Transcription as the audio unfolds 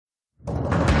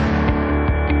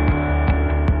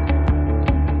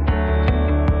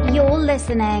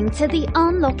listening to the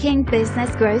Unlocking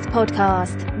Business Growth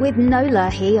podcast with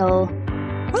Nola Heal.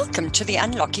 Welcome to the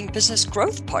Unlocking Business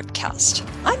Growth podcast.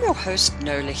 I'm your host,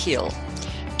 Nola Heal.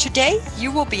 Today,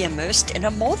 you will be immersed in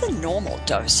a more than normal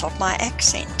dose of my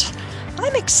accent.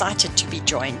 I'm excited to be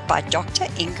joined by Dr.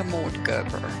 Ingeborg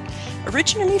Gerber.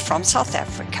 Originally from South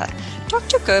Africa,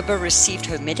 Dr. Gerber received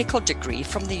her medical degree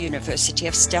from the University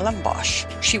of Stellenbosch.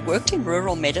 She worked in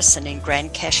rural medicine in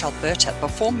Grant Cache, Alberta,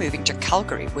 before moving to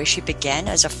Calgary, where she began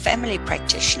as a family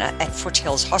practitioner at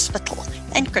Foothills Hospital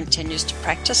and continues to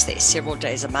practice there several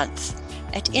days a month.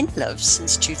 At InLiv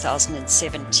since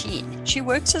 2017, she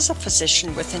works as a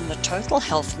physician within the Total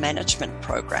Health Management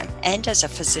Program and as a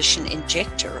physician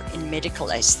injector in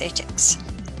medical aesthetics.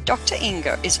 Dr. Inge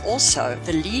is also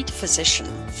the lead physician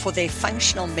for their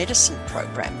functional medicine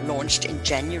program launched in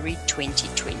January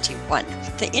 2021.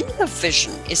 The InLiv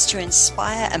vision is to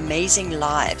inspire amazing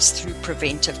lives through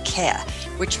preventive care,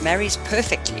 which marries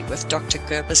perfectly with Dr.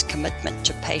 Gerber's commitment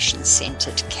to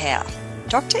patient-centered care.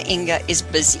 Dr. Inge is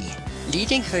busy,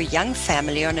 leading her young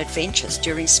family on adventures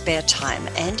during spare time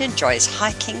and enjoys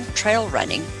hiking, trail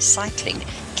running, cycling,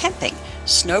 camping,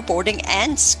 snowboarding,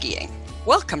 and skiing.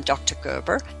 Welcome, Dr.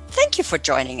 Gerber. Thank you for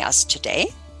joining us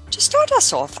today. To start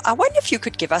us off, I wonder if you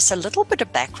could give us a little bit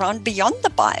of background beyond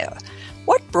the bio.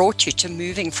 What brought you to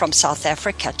moving from South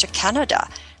Africa to Canada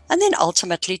and then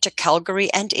ultimately to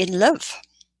Calgary and InLiv?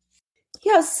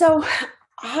 Yeah, so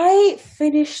I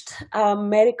finished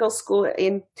medical school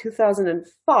in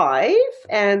 2005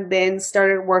 and then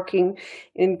started working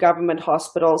in government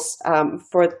hospitals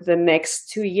for the next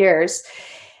 2 years.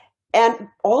 And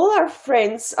all our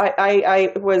friends,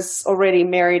 I was already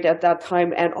married at that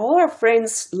time, and all our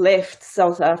friends left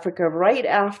South Africa right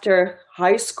after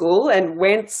high school and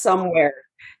went somewhere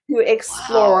to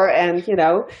explore and,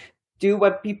 do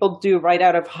what people do right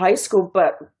out of high school.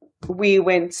 But we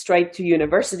went straight to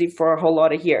university for a whole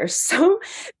lot of years. So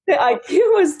the idea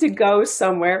was to go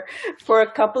somewhere for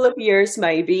a couple of years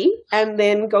maybe, and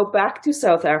then go back to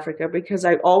South Africa, because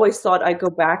I always thought I'd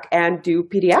go back and do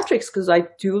pediatrics because I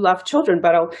do love children,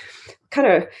 but I'll kind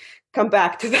of come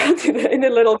back to that in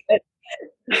a little bit.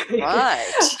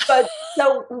 Right. But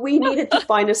so we needed to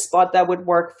find a spot that would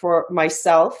work for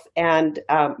myself and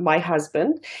my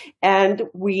husband. And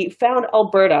we found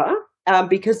Alberta,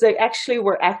 because they actually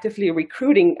were actively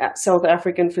recruiting South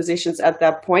African physicians at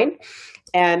that point.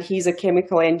 And he's a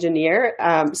chemical engineer.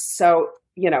 So,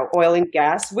 oil and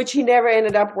gas, which he never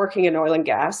ended up working in oil and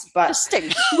gas. But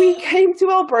we came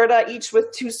to Alberta each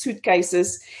with 2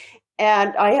 suitcases.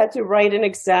 And I had to write an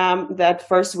exam that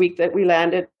first week that we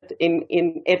landed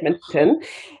in Edmonton.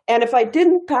 And if I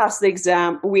didn't pass the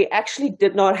exam, we actually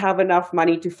did not have enough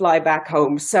money to fly back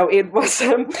home. So it was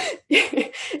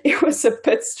it was a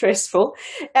bit stressful.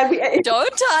 And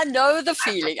Don't I know the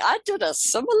feeling? I did a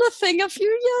similar thing a few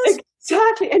years ago.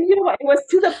 Exactly. And, it was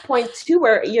to the point, too,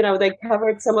 where, they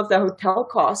covered some of the hotel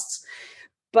costs.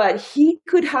 But he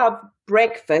could have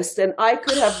breakfast and I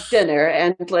could have dinner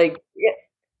and,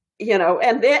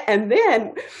 and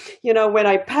then, when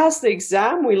I passed the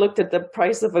exam, we looked at the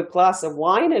price of a glass of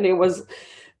wine, and it was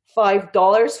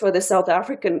 $5 for the South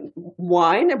African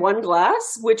wine in one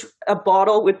glass, which a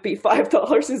bottle would be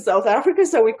 $5 in South Africa.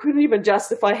 So we couldn't even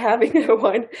justify having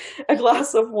a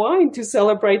glass of wine to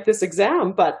celebrate this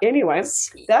exam. But anyway,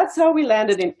 that's how we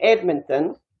landed in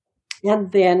Edmonton.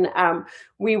 And then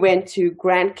we went to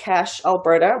Grant Cache,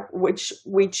 Alberta, which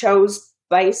we chose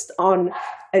based on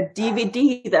a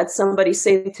DVD that somebody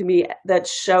sent to me that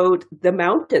showed the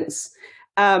mountains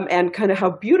and kind of how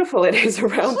beautiful it is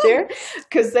around there,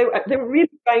 because they were really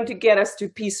trying to get us to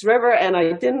Peace River, and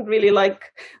I didn't really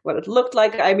like what it looked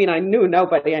like. I mean, I knew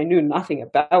nothing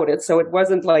about it, so it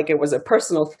wasn't like it was a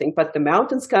personal thing, but the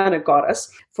mountains kind of got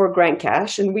us for Grant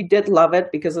Cache, and we did love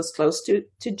it because it's close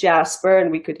to Jasper,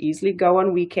 and we could easily go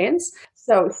on weekends.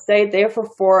 So stayed there for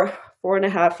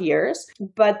 4.5 years,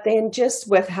 but then just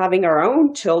with having our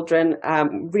own children,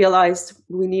 realized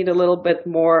we need a little bit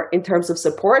more in terms of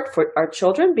support for our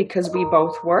children because we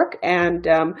both work, and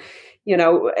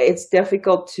it's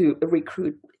difficult to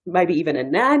recruit maybe even a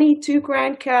nanny to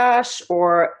Grant Cache,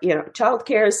 or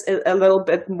childcare is a little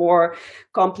bit more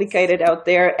complicated out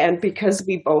there, and because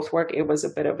we both work, it was a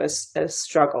bit of a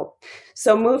struggle.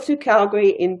 So moved to Calgary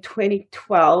in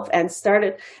 2012 and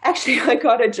I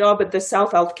got a job at the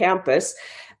South Health campus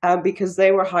because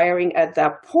they were hiring at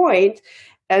that point.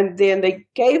 And then they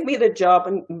gave me the job.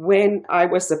 And when I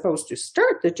was supposed to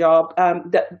start the job,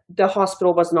 the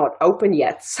hospital was not open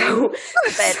yet. So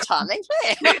bad timing.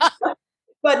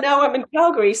 But now I'm in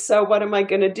Calgary, so what am I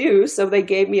going to do? So they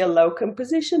gave me a locum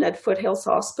position at Foothills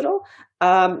Hospital,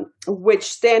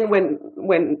 which then when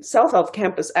when South Health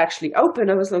Campus actually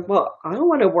opened, I was like, well, I don't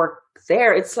want to work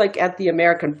there. It's like at the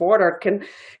American border. Can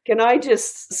I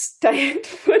just stay at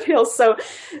Foothills?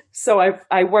 So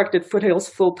I worked at Foothills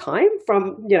full time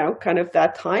from, kind of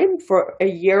that time for a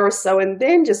year or so, and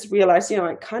then just realized,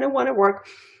 I kind of want to work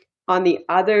on the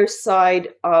other side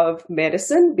of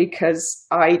medicine because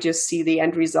I just see the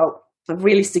end result of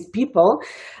really sick people.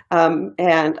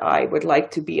 And I would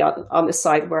like to be on the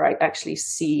side where I actually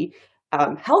see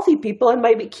healthy people and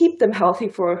maybe keep them healthy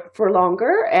for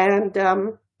longer and,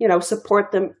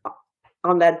 support them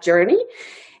on that journey.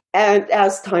 And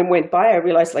as time went by, I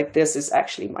realized this is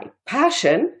actually my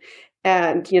passion.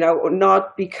 And,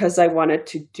 not because I wanted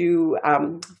to do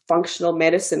functional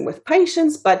medicine with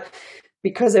patients, but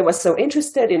because I was so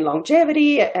interested in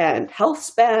longevity and health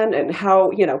span and how,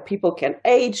 people can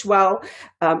age well,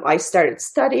 I started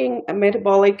studying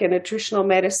metabolic and nutritional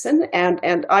medicine.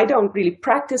 And I don't really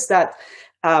practice that,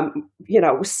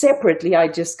 separately. I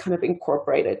just kind of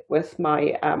incorporate it with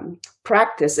my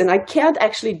practice. And I can't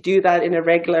actually do that in a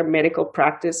regular medical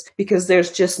practice because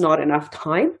there's just not enough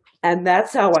time. And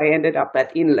that's how I ended up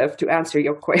at INLIV, to answer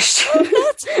your question. Oh,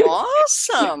 that's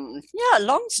awesome. Yeah,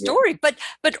 long story. Yeah.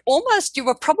 But almost you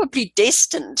were probably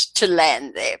destined to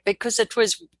land there because it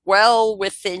was well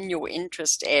within your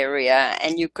interest area,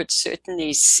 and you could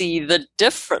certainly see the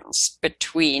difference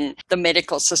between the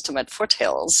medical system at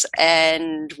Foothills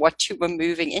and what you were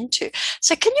moving into.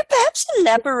 So can you perhaps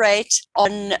elaborate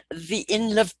on the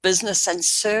INLIV business and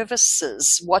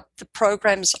services, what the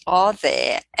programs are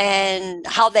there and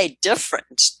how they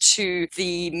different to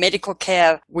the medical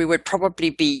care we would probably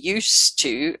be used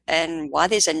to, and why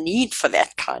there's a need for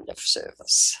that kind of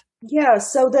service? Yeah,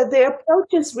 so the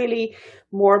approach is really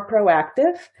more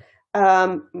proactive,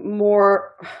 I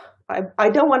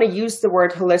don't want to use the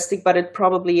word holistic, but it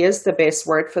probably is the best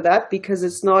word for that because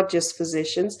it's not just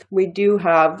physicians. We do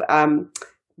have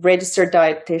registered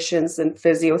dietitians and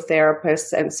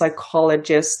physiotherapists and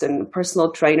psychologists and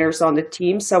personal trainers on the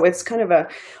team. So it's kind of a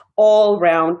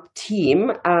all-round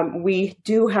team. We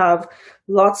do have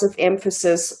lots of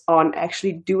emphasis on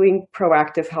actually doing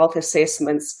proactive health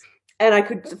assessments. And I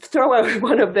could throw out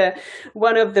one of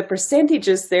the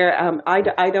percentages there.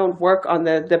 I don't work on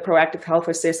the proactive health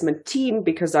assessment team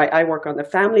because I work on the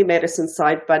family medicine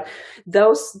side, but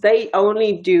they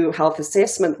only do health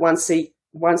assessment once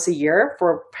a year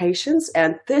for patients.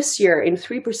 And this year, in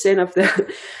 3% of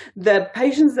the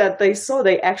patients that they saw,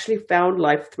 they actually found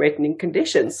life-threatening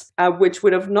conditions, which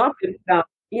would have not been found,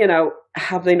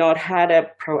 have they not had a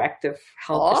proactive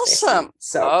health assessment.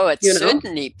 So, it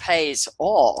certainly pays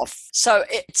off. So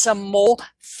it's a more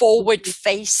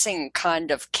forward-facing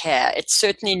kind of care. It's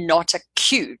certainly not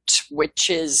acute, which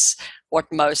is what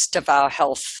most of our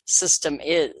health system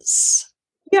is.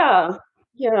 Yeah.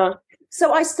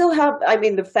 So I still have,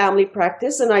 the family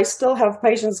practice, and I still have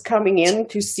patients coming in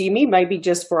to see me, maybe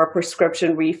just for a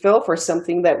prescription refill for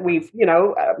something that we've,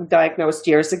 diagnosed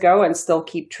years ago and still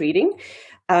keep treating.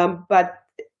 But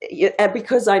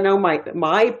because I know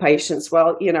my patients,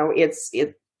 well,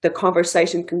 the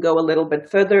conversation can go a little bit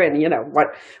further, and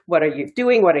what are you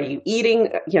doing? What are you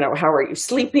eating? How are you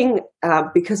sleeping?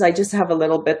 Because I just have a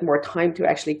little bit more time to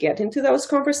actually get into those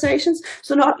conversations.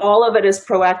 So not all of it is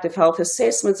proactive health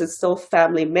assessments. It's still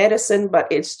family medicine, but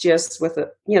it's just with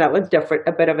a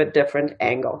bit of a different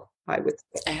angle, I would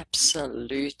say.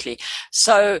 Absolutely.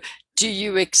 So do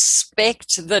you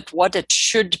expect that what it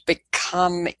should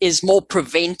become is more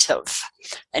preventive,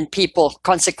 and people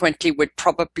consequently would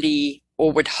probably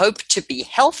or would hope to be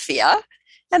healthier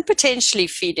and potentially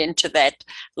feed into that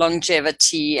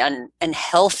longevity and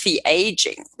healthy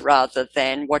aging, rather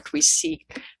than what we see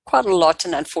quite a lot,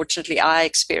 and unfortunately I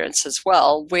experience as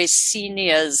well, where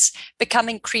seniors become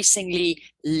increasingly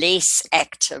less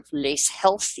active, less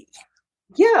healthy?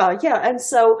 Yeah. And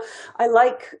so I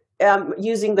like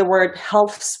using the word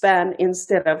health span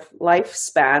instead of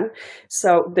lifespan.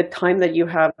 So the time that you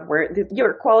have where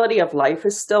your quality of life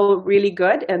is still really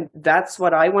good. And that's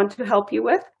what I want to help you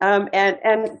with. And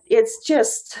it's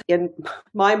just, in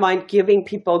my mind, giving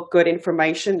people good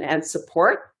information and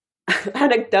support.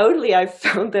 Anecdotally, I've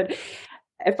found that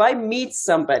if I meet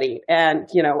somebody and,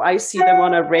 I see them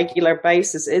on a regular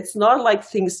basis, it's not like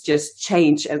things just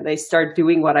change and they start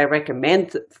doing what I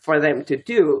recommend for them to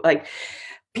do. Like,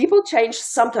 people change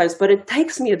sometimes, but it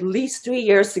takes me at least 3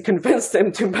 years to convince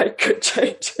them to make good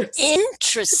changes.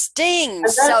 Interesting.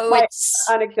 So it's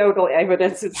anecdotal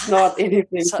evidence. It's not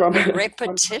anything from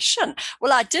repetition.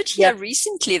 Well, I did hear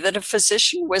recently that a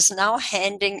physician was now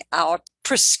handing out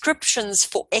prescriptions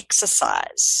for exercise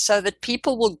so that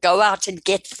people will go out and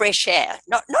get fresh air.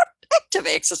 Not active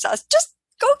exercise, just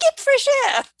go get fresh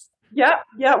air.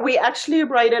 Yeah. We actually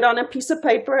write it on a piece of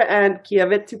paper and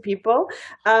give it to people.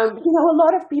 A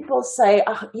lot of people say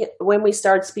when we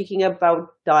start speaking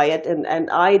about diet, and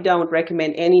I don't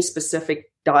recommend any specific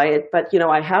diet, but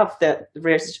I have the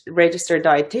registered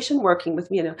dietitian working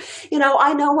with me.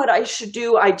 I know what I should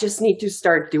do. I just need to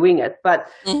start doing it. But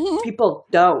Hmm. people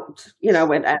don't,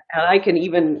 and I can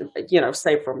even,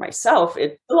 say for myself,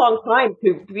 it's a long time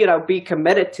to, be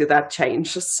committed to that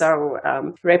change. So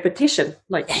repetition,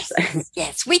 like you say. Yes,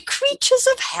 yes, we creatures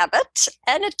of habit,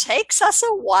 and it takes us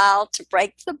a while to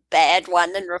break the bad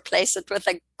one and replace it with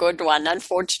a good one,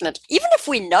 unfortunately. Even if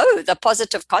we know the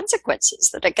positive consequences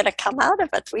that are going to come out of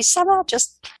it, we somehow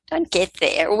just don't get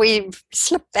there. We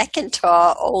slip back into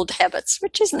our old habits,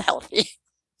 which isn't healthy.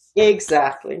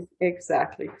 Exactly.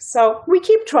 So we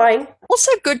keep trying.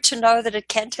 Also good to know that it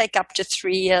can take up to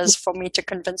 3 years for me to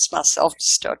convince myself to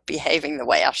start behaving the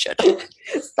way I should.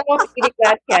 Stop eating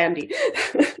that candy.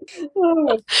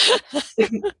 Oh.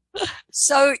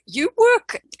 So you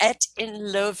work at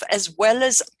InLive as well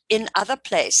as in other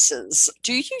places.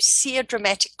 Do you see a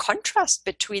dramatic contrast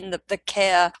between the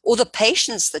care or the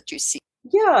patients that you see?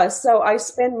 Yeah, so I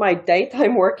spend my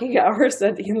daytime working hours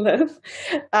at InLive,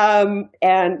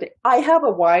 and I have a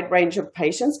wide range of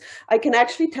patients. I can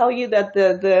actually tell you that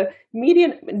the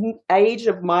median age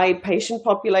of my patient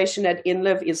population at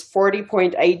InLive is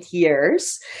 40.8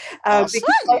 years, because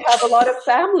I Awesome. have a lot of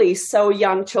families, so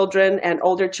young children and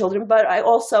older children, but I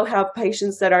also have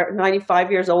patients that are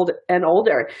 95 years old and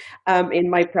older in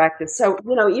my practice. So,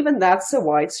 even that's a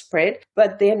widespread.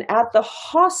 But then at the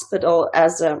hospital,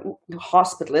 as a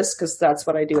hospitalist, because that's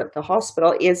what I do at the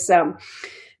hospital, is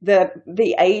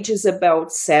the age is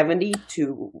about 70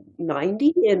 to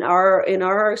 90 in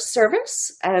our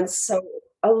service, and so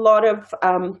a lot of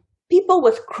people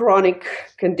with chronic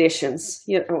conditions,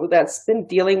 that's been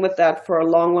dealing with that for a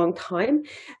long, long time.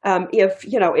 If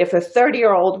a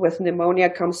 30-year-old with pneumonia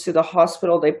comes to the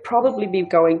hospital, they'd probably be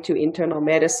going to internal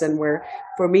medicine, where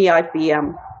for me, I'd be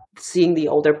seeing the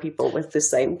older people with the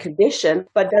same condition,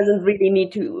 but doesn't really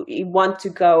need to want to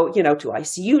go, to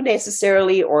ICU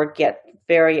necessarily or get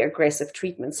very aggressive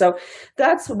treatment. So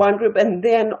that's one group, and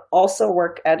then also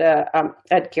work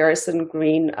at Garrison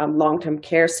Green Long-Term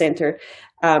Care Center,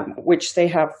 which they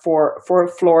have four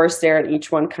floors there, and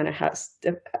each one kind of has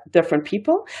different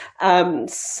people.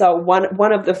 So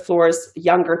one of the floors,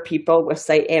 younger people with,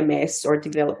 say, MS or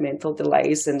developmental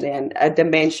delays, and then a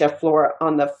dementia floor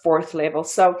on the fourth level.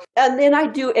 So, and then I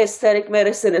do aesthetic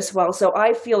medicine as well. So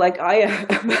I feel like I am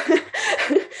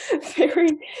very,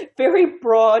 very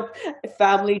broad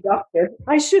family doctor.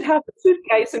 I should have a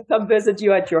suitcase and come visit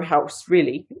you at your house,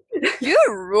 really.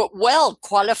 You're well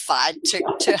qualified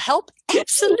to help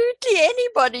absolutely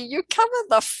anybody. You cover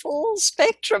the full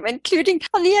spectrum, including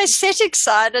on the aesthetic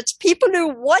side. It's people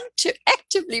who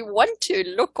actively want to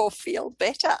look or feel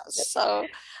better. So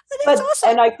that's awesome.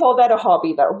 And I call that a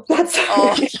hobby, though.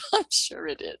 I'm sure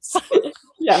it is.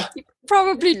 Yeah. You're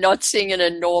probably not seeing an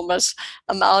enormous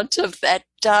amount of that.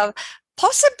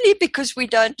 Possibly because we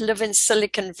don't live in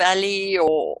Silicon Valley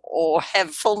or have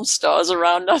film stars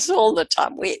around us all the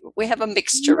time. We have a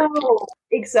mixture of people.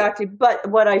 Exactly. But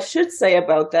what I should say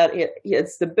about that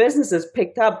is the business has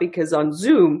picked up because on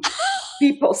Zoom,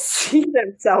 people see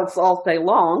themselves all day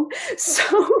long.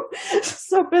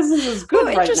 So business is good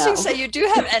right now. Interesting. So you do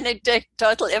have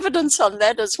anecdotal evidence on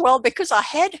that as well, because I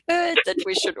had heard that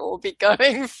we should all be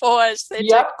going for aesthetic.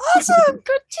 Yep. Awesome.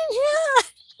 Good to hear.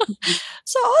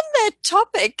 So on that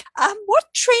topic,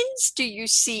 what trends do you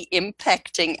see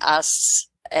impacting us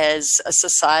as a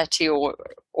society or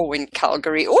in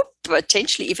Calgary, or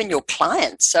potentially even your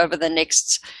clients over the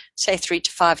next, say, 3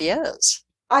 to 5 years?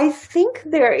 I think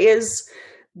there is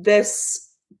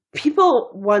this, people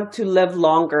want to live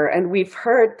longer, and we've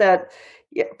heard that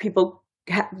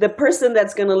the person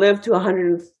that's going to live to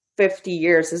 150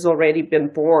 years has already been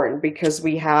born, because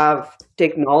we have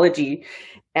technology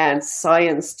and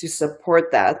science to support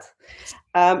that.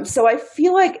 So I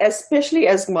feel like, especially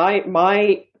as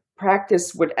my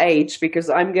practice would age, because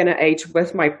I'm going to age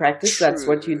with my practice. True. That's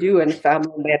what you do in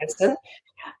family medicine.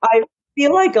 I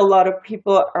feel like a lot of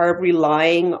people are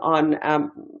relying on,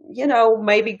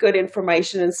 maybe good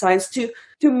information and science to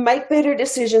make better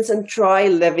decisions and try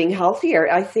living healthier.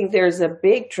 I think there's a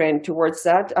big trend towards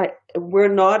that.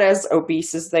 We're not as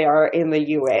obese as they are in the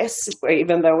US,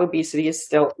 even though obesity is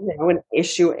still an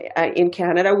issue in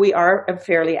Canada. We are a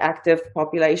fairly active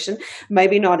population,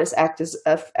 maybe not as active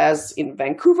as in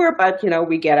Vancouver, but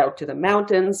we get out to the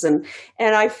mountains, and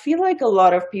I feel like a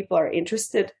lot of people are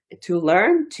interested to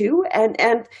learn too,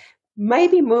 and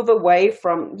maybe move away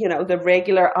from, the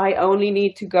regular, I only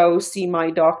need to go see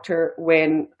my doctor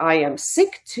when I am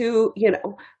sick, to,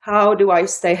 how do I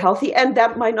stay healthy? And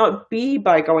that might not be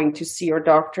by going to see your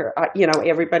doctor.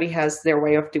 Everybody has their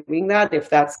way of doing that. If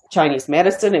that's Chinese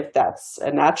medicine, if that's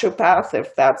a naturopath,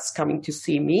 if that's coming to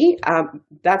see me,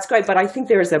 that's great. But I think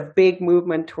there is a big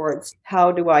movement towards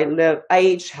how do I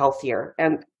age healthier?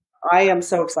 And I am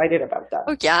so excited about that.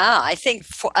 Oh, yeah. I think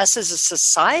for us as a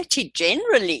society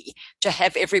generally, to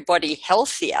have everybody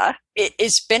healthier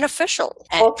is beneficial.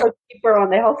 And also cheaper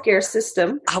on the healthcare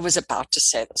system. I was about to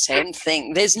say the same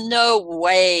thing. There's no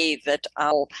way that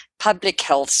our public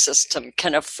health system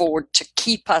can afford to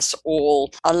keep us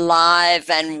all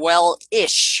alive and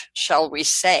well-ish, shall we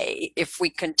say, if we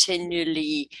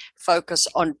continually focus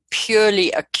on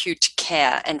purely acute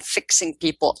care and fixing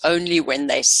people only when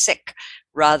they're sick,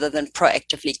 rather than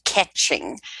proactively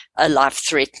catching a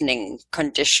life-threatening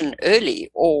condition early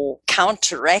or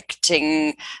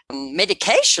counteracting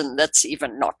medication that's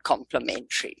even not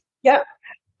complementary. Yeah.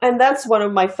 And that's one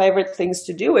of my favorite things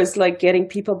to do, is like getting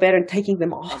people better and taking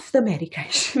them off the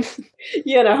medication,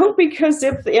 because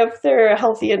if they're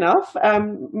healthy enough,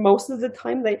 most of the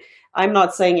time I'm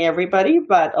not saying everybody,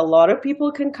 but a lot of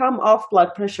people can come off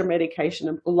blood pressure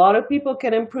medication. A lot of people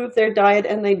can improve their diet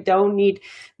and they don't need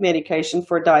medication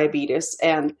for diabetes.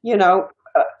 And,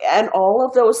 and all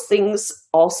of those things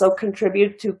also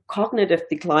contribute to cognitive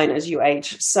decline as you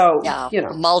age. So,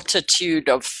 a multitude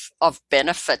of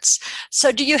benefits.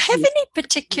 So do you have any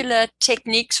particular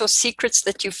techniques or secrets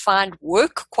that you find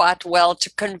work quite well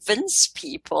to convince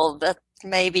people that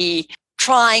maybe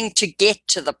trying to get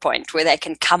to the point where they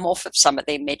can come off of some of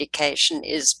their medication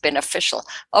is beneficial?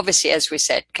 Obviously, as we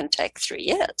said, it can take 3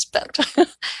 years, but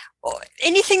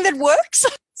anything that works?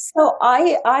 So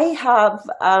I have,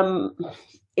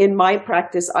 in my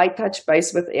practice, I touch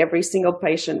base with every single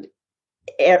patient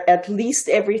at least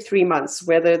every 3 months,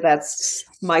 whether that's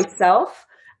myself,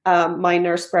 my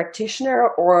nurse practitioner,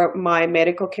 or my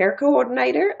medical care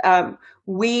coordinator.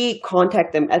 We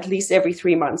contact them at least every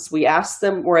 3 months. We ask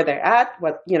them where they're at,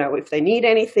 if they need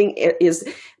anything. If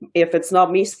it's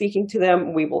not me speaking to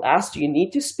them, we will ask, do you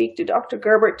need to speak to Dr.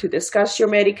 Gerbert to discuss your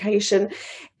medication?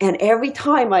 And every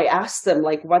time I ask them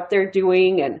like what they're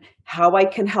doing and how I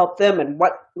can help them and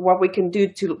what we can do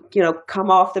to,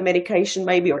 come off the medication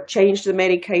maybe, or change the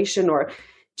medication, or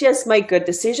just make good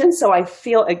decisions. So I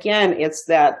feel, again, it's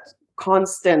that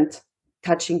constant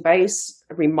touching base,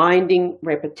 reminding,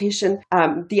 repetition.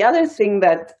 The other thing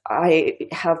that I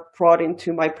have brought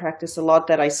into my practice a lot,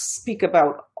 that I speak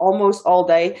about almost all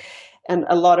day, and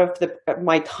a lot of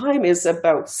my time is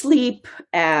about sleep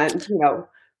and,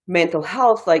 mental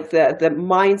health, like the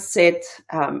mindset.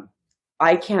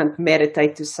 I can't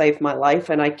meditate to save my life,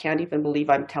 and I can't even believe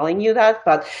I'm telling you that,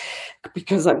 but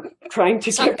because I'm trying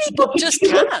to. Some people just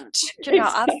can't.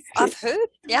 Exactly. I've heard,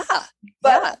 yeah.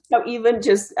 But even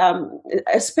just,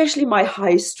 especially my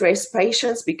high stress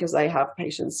patients, because I have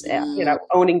patients,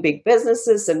 owning big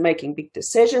businesses and making big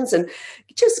decisions, and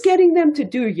just getting them to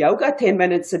do yoga 10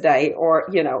 minutes a day, or,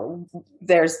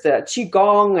 there's the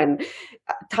Qigong and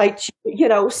Tai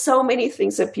Chi, so many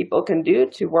things that people can do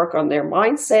to work on their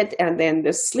mindset, and then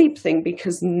the sleep thing,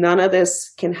 because none of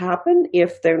this can happen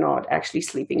if they're not actually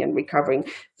sleeping and recovering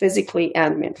physically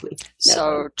and mentally.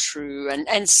 So true.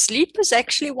 And sleep is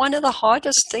actually one of the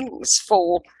hardest things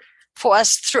for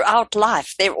us throughout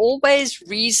life. There are always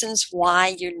reasons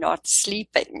why you're not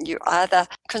sleeping. You either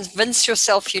convince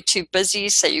yourself you're too busy,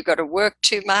 so you got to work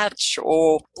too much,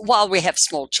 or while we have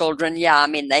small children,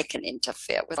 they can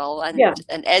interfere with all.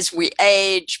 And as we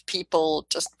age, people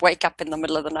just wake up in the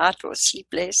middle of the night or sleep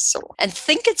less and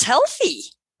think it's healthy.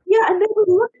 Yeah, and then we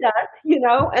look at,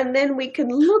 and then we can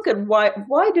look at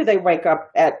why do they wake up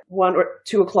at 1 or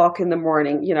 2 o'clock in the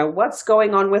morning? What's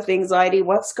going on with anxiety?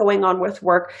 What's going on with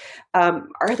work?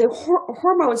 Are their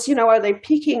hormones, are they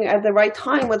peaking at the right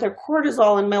time with their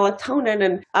cortisol and melatonin?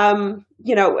 And,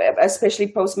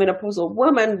 especially postmenopausal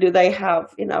women, do they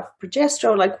have enough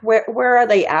progesterone? Like where are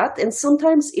they at? And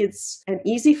sometimes it's an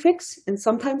easy fix, and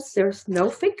sometimes there's no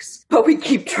fix, but we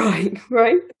keep trying,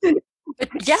 right?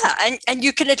 And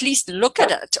you can at least look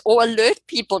at it or alert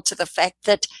people to the fact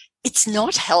that it's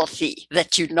not healthy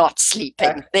that you're not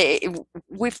sleeping.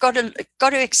 We've got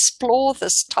to explore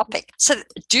this topic. So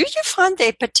do you find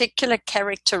there particular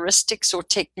characteristics or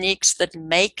techniques that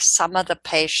make some of the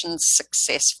patients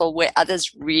successful where others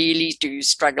really do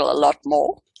struggle a lot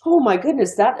more? Oh my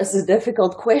goodness, that is a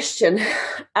difficult question.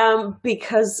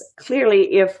 Because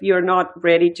clearly if you're not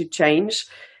ready to change,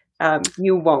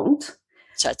 you won't.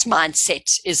 So it's mindset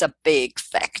is a big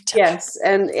factor. Yes,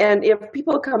 and if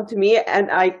people come to me and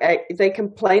they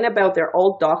complain about their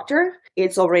old doctor,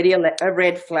 it's already a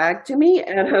red flag to me,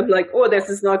 and I'm like, oh, this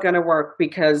is not going to work,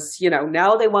 because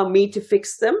now they want me to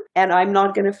fix them, and I'm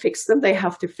not going to fix them. They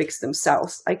have to fix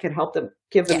themselves. I can help them,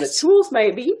 give them the tools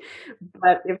maybe,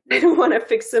 but if they don't want to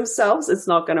fix themselves, it's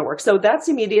not going to work. So that's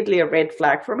immediately a red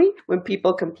flag for me when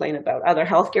people complain about other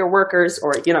healthcare workers,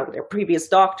 or their previous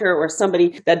doctor, or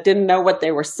somebody that didn't know what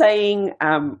they were saying,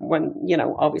 when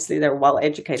obviously they're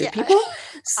well-educated people.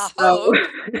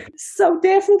 So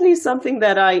definitely something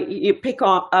that you pick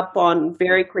up on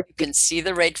very quickly. You can see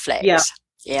the red flags.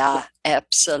 Yeah,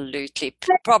 absolutely.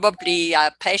 Probably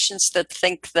patients that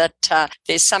think that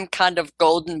there's some kind of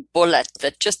golden bullet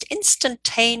that just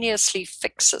instantaneously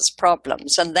fixes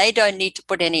problems, and they don't need to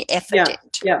put any effort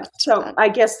into it. So I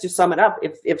guess to sum it up,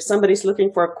 if somebody's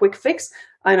looking for a quick fix,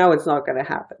 I know it's not going to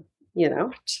happen,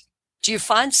 Do you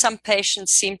find some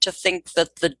patients seem to think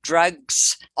that the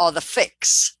drugs are the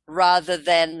fix rather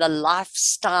than the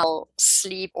lifestyle,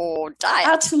 sleep, or diet?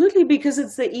 Absolutely, because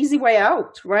it's the easy way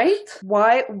out, right?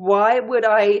 Why would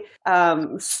I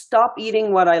stop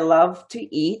eating what I love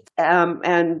to eat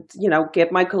and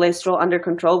get my cholesterol under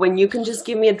control when you can just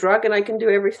give me a drug and I can do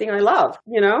everything I love,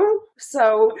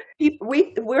 So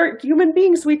we're human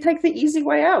beings. We take the easy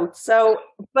way out. So,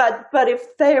 but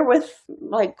if they're with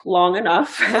long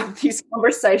enough, have these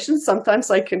conversations, sometimes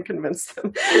I can convince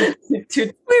them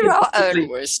to we're our own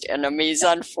worst enemies,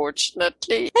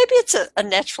 unfortunately. Maybe it's a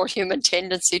natural human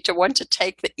tendency to want to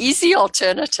take the easy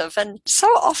alternative, and so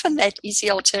often that easy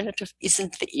alternative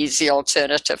isn't the easy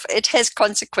alternative. It has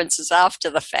consequences after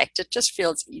the fact. It just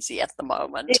feels easy at the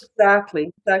moment.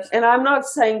 Exactly. And I'm not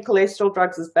saying cholesterol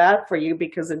drugs is bad for you,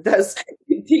 because it does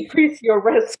decrease your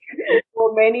risk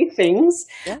for many things.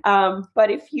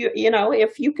 But if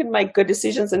you can make good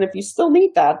decisions, and if you still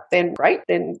need that, then great,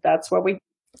 then that's what we.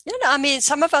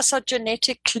 Some of us are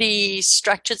genetically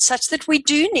structured such that we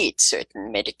do need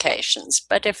certain medications.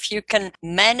 But if you can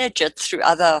manage it through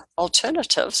other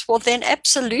alternatives, well, then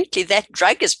absolutely, that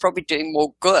drug is probably doing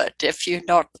more good if you're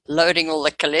not loading all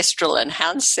the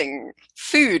cholesterol-enhancing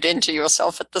food into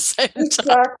yourself at the same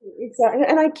time. Exactly.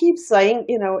 And I keep saying,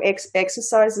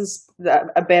 exercise is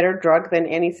a better drug than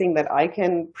anything that I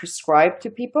can prescribe to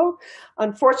people.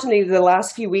 Unfortunately, the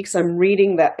last few weeks I'm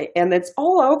reading that, and it's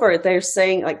all over. They're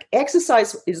saying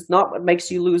exercise is not what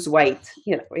makes you lose weight.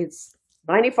 It's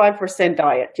 95%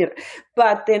 diet.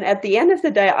 But then at the end of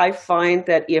the day, I find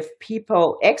that if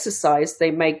people exercise,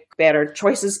 they make better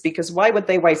choices, because why would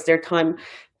they waste their time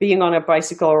being on a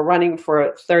bicycle or running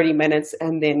for 30 minutes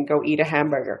and then go eat a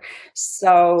hamburger?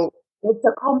 So it's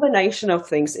a combination of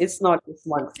things. It's not just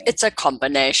one thing. It's a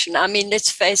combination.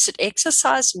 Let's face it,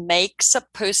 exercise makes a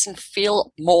person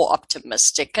feel more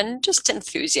optimistic and just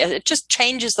enthusiastic. It just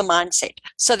changes the mindset.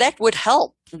 So that would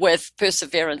help with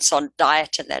perseverance on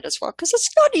diet and that as well, because it's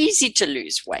not easy to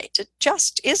lose weight. It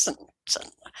just isn't.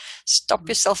 And stop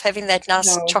yourself having that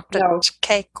nice chocolate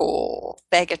cake or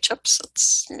bag of chips.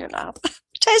 It's,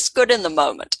 tastes good in the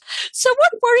moment. So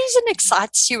what worries and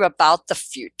excites you about the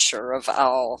future of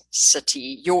our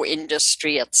city, your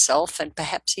industry itself, and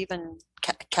perhaps even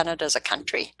Canada as a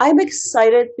country? I'm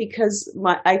excited because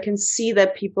I can see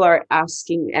that people are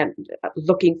asking and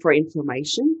looking for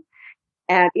information,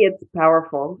 and it's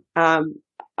powerful. I'm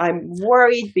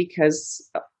worried because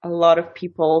a lot of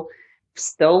people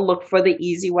still look for the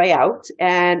easy way out,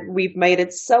 and we've made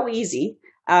it so easy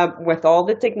with all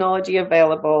the technology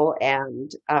available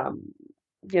and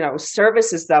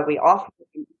services that we offer.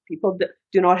 People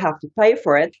do not have to pay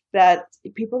for it, that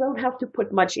people don't have to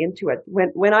put much into it.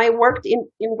 When I worked in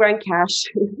Grande Cache,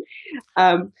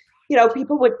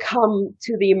 people would come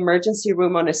to the emergency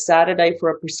room on a Saturday for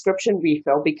a prescription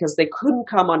refill because they couldn't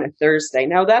come on a Thursday.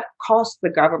 Now that cost the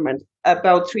government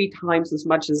about 3 times as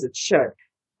much as it should.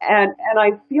 And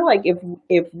I feel like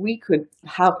if we could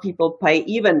have people pay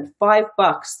even $5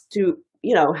 to,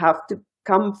 have to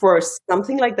come for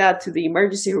something like that to the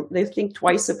emergency room, they think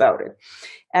twice about it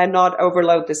and not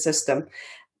overload the system.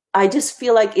 I just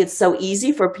feel like it's so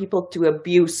easy for people to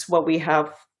abuse what we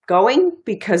have going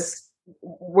because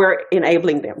we're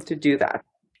enabling them to do that.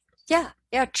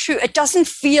 Yeah, true. It doesn't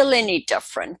feel any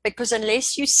different because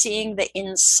unless you're seeing the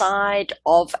inside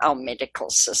of our medical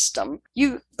system,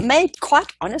 you may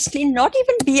quite honestly not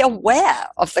even be aware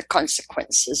of the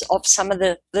consequences of some of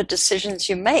the decisions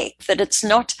you make, that it's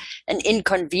not an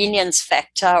inconvenience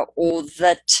factor or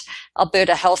that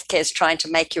Alberta Healthcare is trying to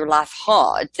make your life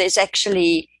hard. There's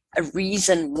actually a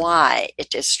reason why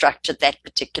it is structured that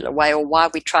particular way, or why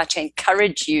we try to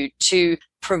encourage you to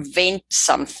prevent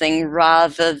something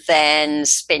rather than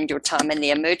spend your time in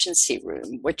the emergency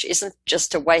room, which isn't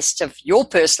just a waste of your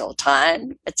personal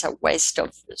time, it's a waste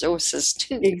of resources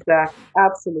too. Exactly.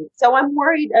 Absolutely. So I'm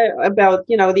worried about,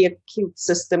 the acute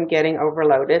system getting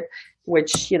overloaded,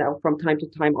 which, from time to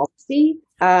time I'll see.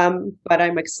 But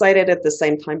I'm excited at the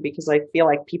same time because I feel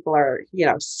like people are,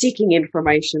 seeking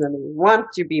information and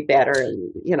want to be better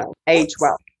and, age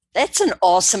well. That's an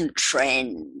awesome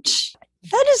trend.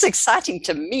 That is exciting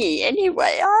to me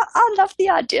anyway. I love the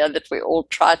idea that we all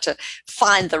try to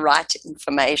find the right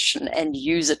information and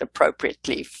use it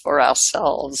appropriately for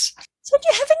ourselves. So do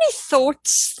you have any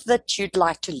thoughts that you'd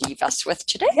like to leave us with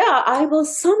today? Yeah, I will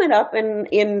sum it up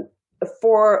in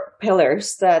 4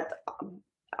 pillars that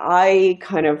I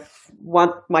kind of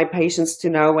want my patients to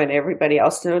know and everybody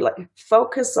else to know. Like,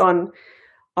 focus on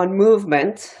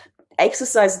movement.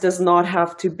 Exercise does not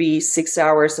have to be 6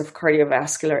 hours of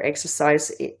cardiovascular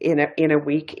exercise in a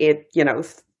week.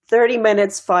 30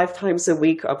 minutes, 5 times a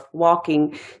week of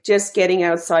walking, just getting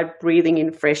outside, breathing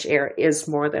in fresh air is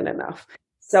more than enough.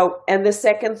 So, and the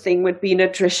second thing would be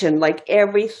nutrition. Like,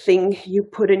 everything you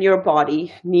put in your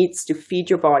body needs to feed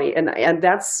your body. And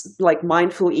that's like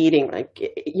mindful eating. Like,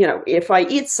 if I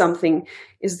eat something,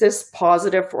 is this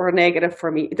positive or negative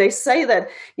for me? They say that,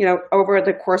 over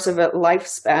the course of a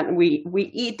lifespan,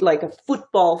 we eat like a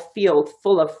football field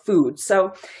full of food.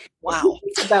 So wow,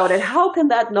 think about it. How can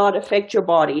that not affect your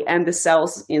body and the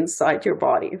cells inside your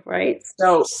body, right?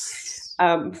 So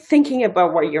thinking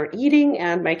about what you're eating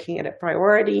and making it a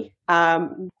priority,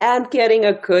 and getting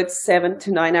a good 7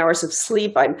 to 9 hours of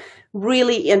sleep. I'm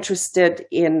really interested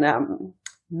in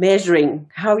measuring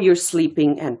how you're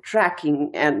sleeping and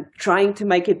tracking and trying to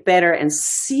make it better and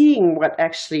seeing what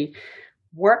actually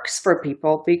works for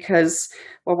people, because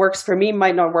what works for me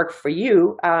might not work for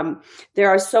you. There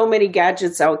are so many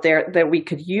gadgets out there that we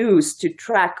could use to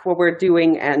track what we're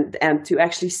doing and to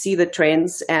actually see the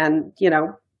trends and,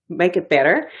 make it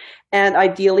better. And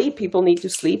ideally, people need to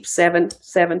sleep 7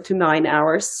 to 9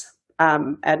 hours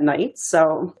at night.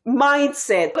 So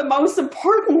mindset, the most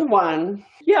important one.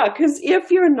 Yeah, because if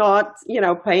you're not,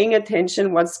 paying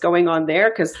attention what's going on there,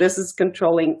 because this is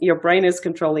controlling, your brain is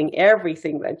controlling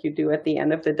everything that you do at the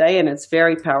end of the day, and it's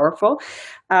very powerful.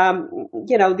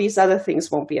 These other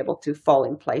things won't be able to fall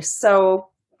in place. So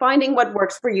finding what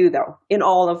works for you, though, in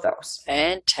all of those.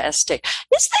 Fantastic.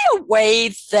 Is there a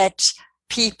way that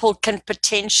people can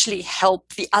potentially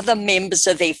help the other members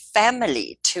of their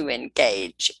family to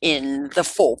engage in the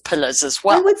 4 pillars as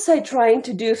well? I would say trying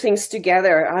to do things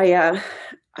together.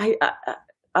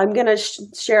 I'm going to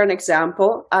share an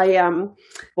example. I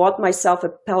bought myself a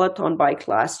Peloton bike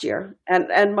last year,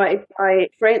 and my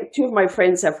friend, 2 of my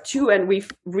friends have 2, and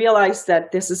we've realized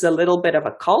that this is a little bit of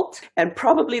a cult, and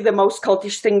probably the most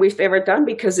cultish thing we've ever done,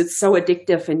 because it's so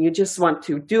addictive and you just want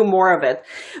to do more of it.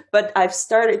 But I've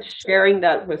started sharing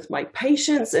that with my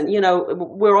patients, and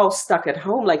we're all stuck at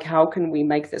home. Like, how can we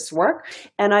make this work?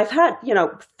 And I've had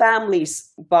families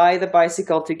buy the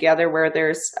bicycle together, where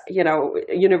there's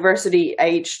university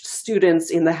age students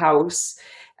in the house,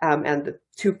 and the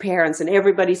 2 parents, and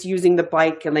everybody's using the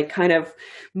bike, and they kind of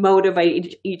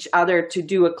motivate each other to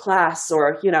do a class,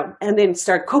 or and then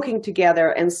start cooking together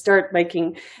and start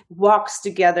making walks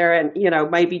together, and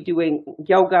maybe doing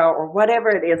yoga or whatever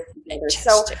it is.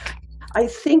 Fantastic. So I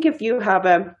think if you have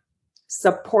a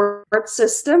support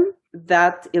system,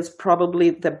 that is probably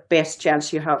the best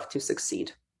chance you have to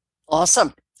succeed.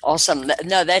 Awesome.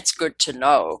 No, that's good to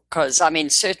know, because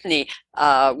certainly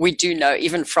we do know,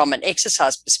 even from an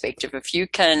exercise perspective, if you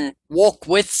can walk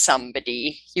with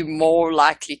somebody, you're more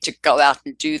likely to go out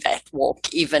and do that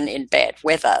walk even in bad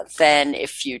weather than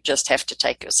if you just have to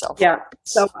take yourself. Yeah.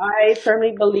 So I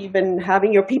firmly believe in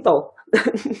having your people.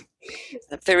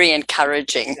 Very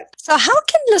encouraging. So how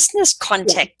can listeners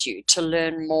contact you to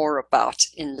learn more about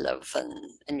InLiv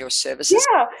and your services?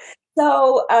 Yeah.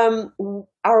 So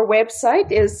our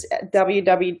website is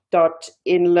www.inliv.com.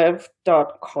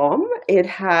 It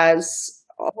has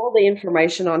all the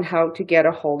information on how to get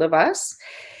a hold of us.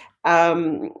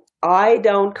 I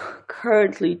don't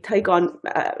currently take on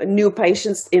new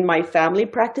patients in my family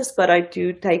practice, but I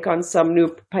do take on some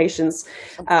new patients,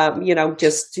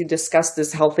 just to discuss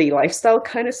this healthy lifestyle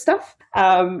kind of stuff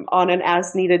on an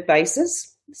as-needed basis.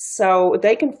 So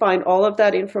they can find all of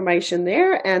that information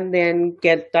there, and then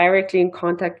get directly in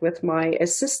contact with my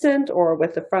assistant or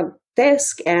with the front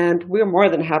desk, and we're more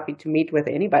than happy to meet with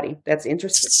anybody that's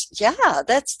interested. Yeah,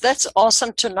 that's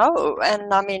awesome to know.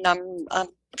 And I'm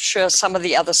sure some of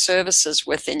the other services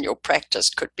within your practice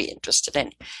could be interested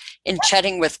in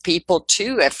chatting with people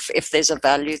too, if there's a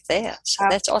value there. So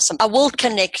that's awesome. I will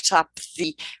connect up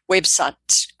the website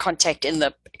contact in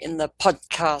the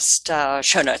podcast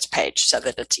show notes page so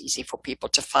that it's easy for people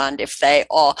to find if they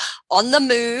are on the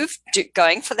move,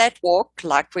 going for that walk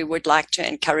like we would like to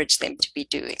encourage them to be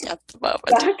doing at the moment.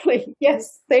 Exactly.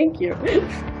 Yes. Thank you.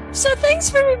 So thanks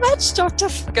very much, Dr.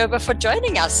 Gerber, for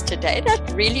joining us today.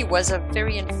 That really was a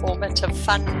very informative,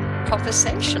 fun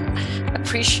conversation.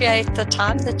 Appreciate the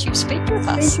time that you speak with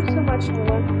us. Thank you so much,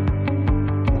 Nola.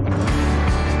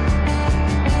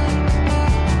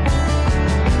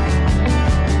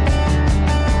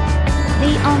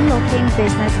 The Unlocking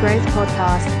Business Growth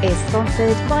podcast is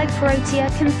sponsored by Protea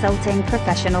Consulting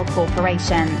Professional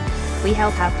Corporation. We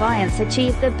help our clients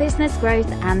achieve the business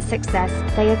growth and success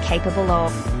they are capable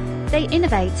of. They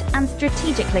innovate and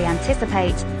strategically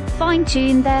anticipate,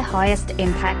 fine-tune their highest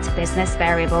impact business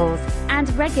variables, and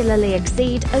regularly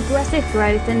exceed aggressive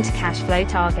growth and cash flow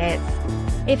targets.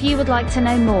 If you would like to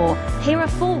know more, here are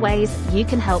 4 ways you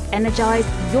can help energize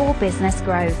your business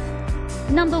growth.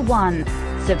 Number 1,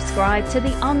 subscribe to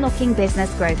the Unlocking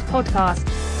Business Growth podcast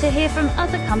to hear from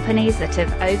other companies that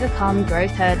have overcome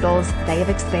growth hurdles they have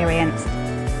experienced.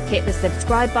 Hit the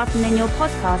subscribe button in your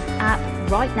podcast app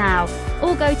right now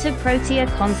or go to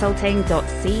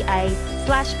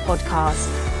proteaconsulting.ca/podcast.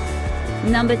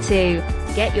 Number 2,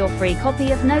 get your free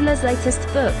copy of Nola's latest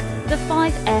book, The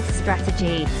 5F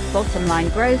Strategy, Bottom Line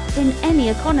Growth in Any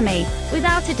Economy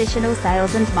Without Additional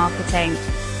Sales and Marketing,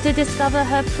 to discover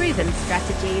her proven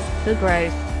strategies for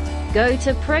growth. Go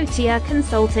to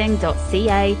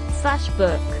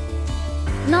proteaconsulting.ca/book.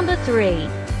 Number 3,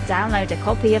 download a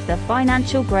copy of the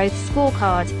Financial Growth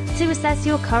Scorecard to assess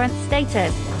your current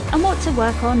status and what to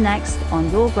work on next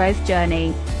on your growth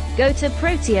journey. Go to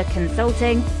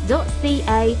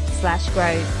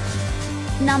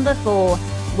proteaconsulting.ca/growth. Number 4,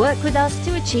 work with us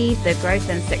to achieve the growth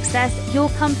and success your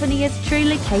company is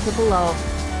truly capable of.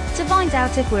 To find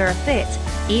out if we're a fit,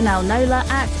 email Nola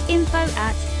at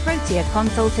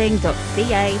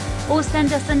info@proteaconsulting.ca or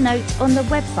send us a note on the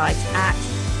website at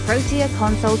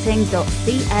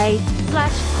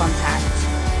proteaconsulting.ca/contact.